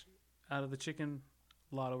sandwich out of the chicken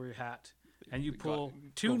lot over your hat, and you pull Go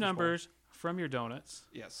 2 for numbers from your donuts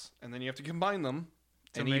Yes. And then you have to combine them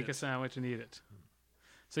to and make eat a it. sandwich and eat it.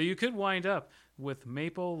 So you could wind up with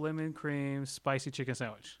maple lemon cream spicy chicken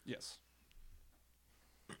sandwich. Yes.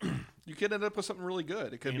 You could end up with something really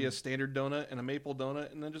good. It could be a standard donut and a maple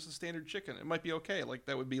donut and then just a standard chicken. It might be okay. Like,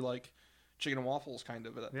 that would be like chicken and waffles kind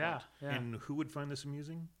of at that Yeah, point. yeah. And who would find this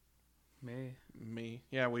amusing? Me.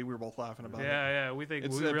 Yeah, we were both laughing about it. Yeah. We think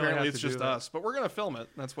It's we really apparently have it's to do just that. us, but we're gonna film it.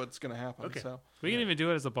 That's what's gonna happen. Okay. So We can even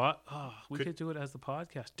do it as a we Could- could do it as the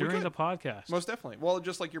podcast We during could. the podcast. most definitely. Well,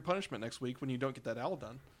 just like your punishment next week when you don't get that owl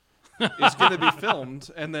done, it's gonna be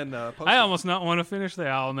filmed and then posted. I almost not want to finish the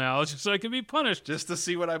owl now, just so I can be punished. just to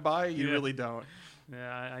see what I buy. You Yeah. really don't.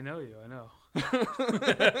 Yeah, I know you. I know.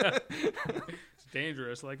 It's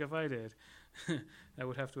dangerous. Like if I did, I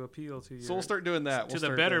would have to appeal to you. So we'll start doing that. to We'll the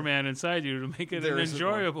start better there. man inside you to make it There an isn't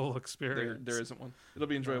one. enjoyable experience. There isn't one. It'll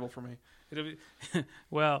be enjoyable for me. It'll be,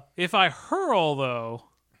 well, if I hurl though,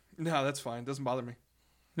 No, that's fine. Doesn't bother me.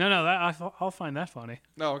 no, I'll find that funny.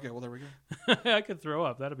 No, okay. Well, there we go. I could throw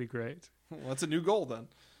up. That'd be great. Well, that's a new goal then.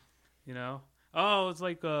 You know? Oh, it's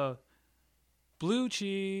like blue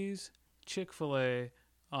cheese Chick-fil-A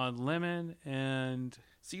on lemon and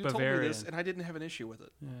See, you told me Bavarian. this, and I didn't have an issue with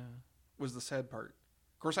it. yeah. Was the sad part.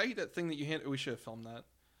 Of course, I eat that thing that you handed. We should have filmed that.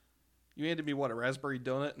 You handed me a raspberry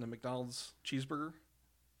donut and a McDonald's cheeseburger.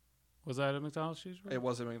 Was that a McDonald's cheeseburger? It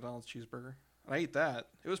was a McDonald's cheeseburger. And I ate that.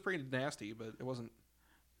 It was pretty nasty, but it wasn't.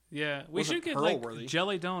 Yeah, we wasn't should get like hurl-worthy.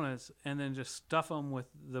 jelly donuts and then just stuff them with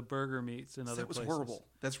the burger meats and other That was places. horrible.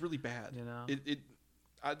 That's really bad. You know?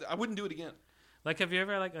 I wouldn't do it again. Like, have you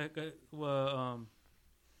ever like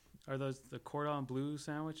are those the cordon bleu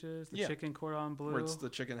sandwiches? The Yeah. chicken cordon bleu, Where it's the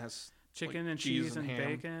chicken has chicken like and cheese cheese and and ham.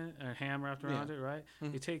 bacon or ham wrapped around Yeah. it, right?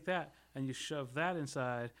 Mhm. You take that and you shove that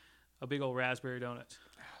inside a big old raspberry donut.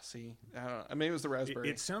 See, I don't know. I mean, it was the raspberry.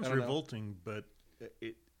 It sounds I don't know. revolting, but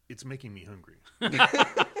it's making me hungry.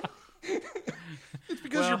 It's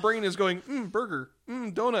because Well- your brain is going, burger,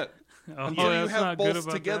 donut. Oh, Until you that's have not good both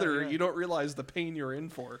about together, that, yeah. you don't realize the pain you're in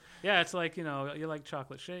for. Yeah, it's like, you know, you like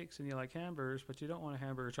chocolate shakes and you like hamburgers, but you don't want a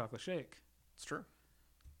hamburger chocolate shake. It's true.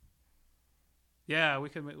 Yeah, we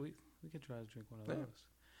could try to drink one of Yeah. those.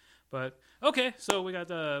 But okay, so we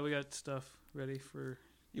got stuff ready for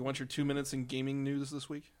You want your 2 minutes in gaming news this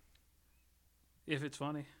week? if it's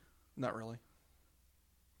funny. Not really.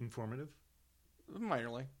 Informative?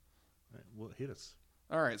 Minorly. All right, well, hit us.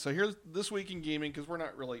 All right, so here's this week in gaming, because we're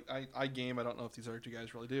not really... I game. I don't know if these other two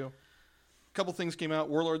guys really do. A couple things came out.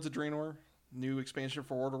 Warlords of Draenor, new expansion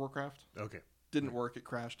for World of Warcraft. Okay. Didn't work. It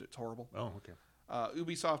crashed. It's horrible. Oh, okay.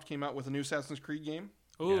 Ubisoft came out with a new Assassin's Creed game.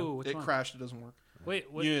 Ooh, which It one? crashed. It doesn't work. Wait,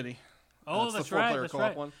 Unity. oh, the that's four-player right. That's co-op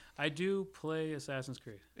right. one. I do play Assassin's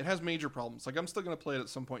Creed. It has major problems. Like, I'm still going to play it at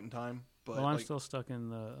some point in time. But Well, I'm like, still stuck in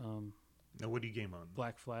the Now, what do you game on?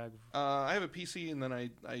 Black Flag. I have a PC, and then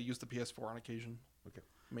I use the PS4 on occasion. Okay.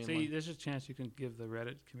 Mainly. See, there's a chance you can give the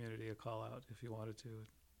Reddit community a call out if you wanted to.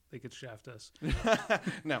 They could shaft us.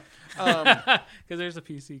 No. Because there's a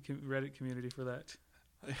PC Reddit community for that.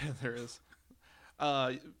 There is.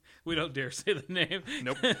 We don't dare say the name.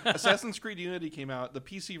 Nope. Assassin's Creed Unity came out. The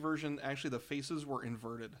PC version, actually, the faces were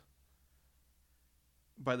inverted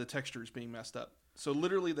by the textures being messed up. So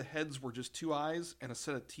literally, the heads were just 2 eyes and a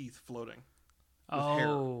set of teeth floating.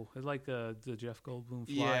 Oh, it's like the Jeff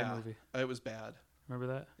Goldblum Fly movie. It was bad.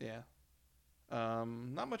 Remember that? Yeah.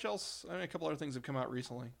 Not much else. I mean, a couple other things have come out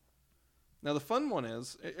recently. Now, the fun one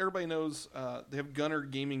is, everybody knows they have Gunner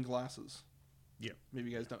gaming glasses. Yeah. Maybe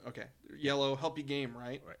you guys don't. Okay. They're yellow, help you game,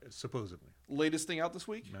 right? Supposedly. Latest thing out this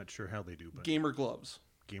week? Not sure how they do, but Gamer gloves.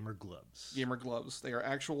 gamer gloves. Gamer gloves. They are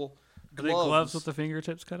actual Are gloves. they gloves with the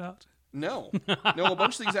fingertips cut out? No. No, a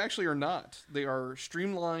bunch of these actually are not. They are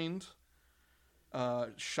streamlined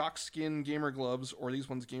shock skin gamer gloves, or these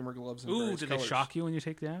ones gamer gloves in Ooh, various do colors. they shock you when you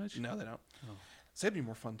take damage? No, they don't. Oh. So that'd be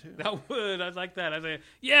more fun, too. That would. I'd like that. I'd say,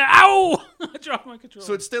 yeah, ow! I dropped my controller.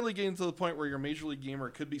 So it's steadily getting to the point where your Major League Gamer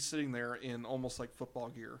could be sitting there in almost like football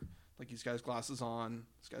gear. Like he's got his glasses on,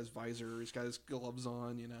 he's got his visor, he's got his gloves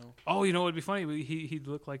on, you know. Oh, you know what would be funny? He'd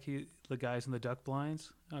look like the guys in the duck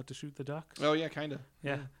blinds out to shoot the ducks. Oh, yeah, kind of.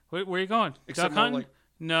 Yeah. Where are you going? Except duck more hunting? like-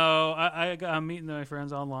 No, I'm meeting my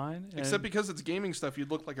friends online. Except because it's gaming stuff, you'd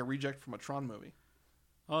look like a reject from a Tron movie.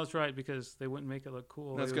 Oh, that's right, because they wouldn't make it look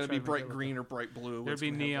cool. And it's They going would to be try make bright it look green or bright blue. There'd It's be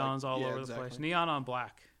gonna have, neons all yeah, over the exactly. place. Neon on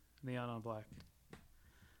black. Neon on black.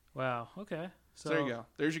 Wow. Okay. So there you go.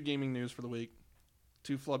 There's your gaming news for the week.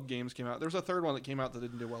 2 flub games came out. There's a third one that came out that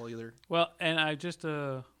didn't do well either. Well, and I've just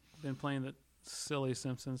been playing the silly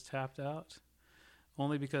Simpsons Tapped Out,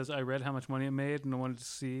 only because I read how much money it made and I wanted to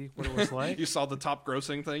see what it was like. You saw the top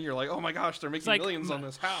grossing thing. You're like, oh my gosh, they're making It's like millions on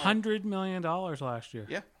this. How? $100 million last year.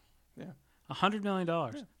 Yeah. Yeah. $100 million.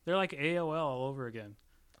 They're like AOL all over again.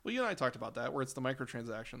 Well, you and I talked about that, where it's the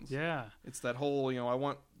microtransactions. Yeah. It's that whole, I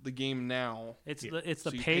want the game now. It's Yeah. the So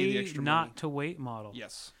you pay pay the extra not money. to wait model.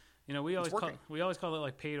 Yes. We always working. call it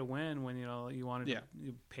like pay to win when you wanted Yeah.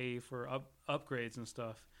 to pay for upgrades and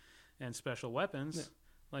stuff and special weapons. Yeah.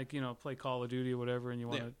 Like, play Call of Duty or whatever, and you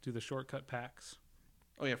want Yeah. to do the shortcut packs.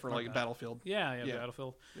 Oh, yeah, for like Okay. Battlefield. Yeah, Yeah.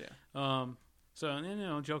 Battlefield. Yeah. So,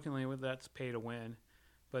 and, jokingly, with that's pay to win,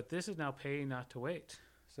 but this is now pay not to wait.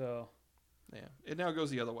 So, Yeah. It now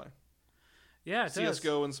goes the other way. yeah, it does.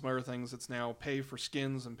 CSGO and some other things, it's now pay for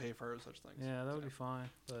skins and pay for such things. Yeah, that would be fine.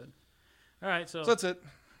 But all right, so So that's it.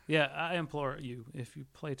 yeah, I implore you, if you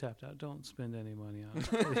play Tapped Out, don't spend any money on it.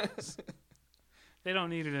 Please. They don't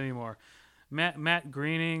need it anymore. Matt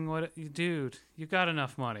Greening, dude, you got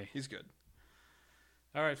enough money. He's good.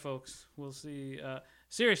 All right, folks, we'll see.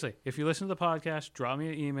 Seriously, if you listen to the podcast, drop me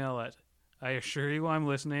an email at I assure you I'm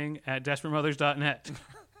listening at desperatemothers.net.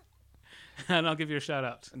 And I'll give you a shout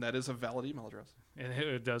out. And that is a valid email address. And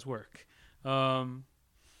it does work. All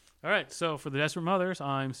right, so for the Desperate Mothers,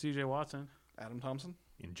 I'm CJ Watson. Adam Thompson.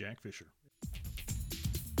 And Jack Fisher.